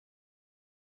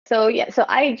So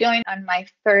I joined on my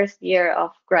first year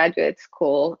of graduate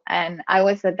school, and I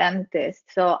was a dentist,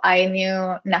 so I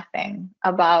knew nothing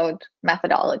about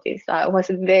methodology. So I was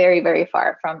very, very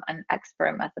far from an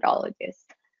expert methodologist.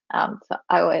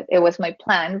 It was my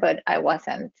plan, but I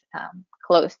wasn't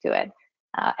close to it.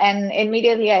 And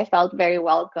immediately I felt very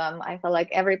welcome. I felt like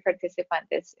every participant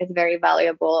is very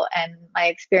valuable, and my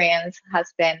experience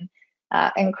has been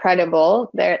incredible.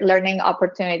 Their learning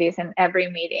opportunities in every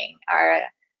meeting are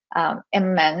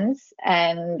immense,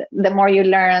 and the more you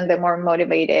learn, the more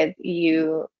motivated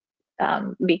you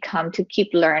become to keep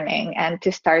learning and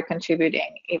to start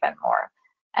contributing even more.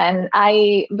 And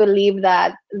I believe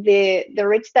that the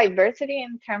rich diversity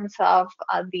in terms of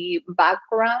the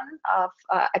background of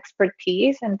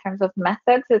expertise, in terms of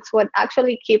methods, it's what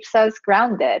actually keeps us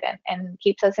grounded and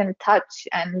keeps us in touch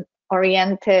and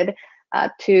oriented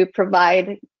to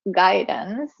provide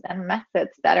guidance and methods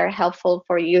that are helpful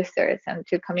for users, and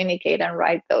to communicate and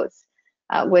write those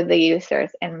with the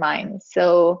users in mind.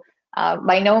 So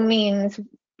by no means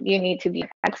you need to be an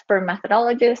expert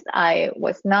methodologist. I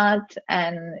was not,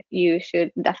 and you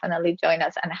should definitely join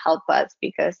us and help us,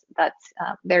 because that's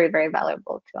very, very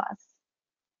valuable to us.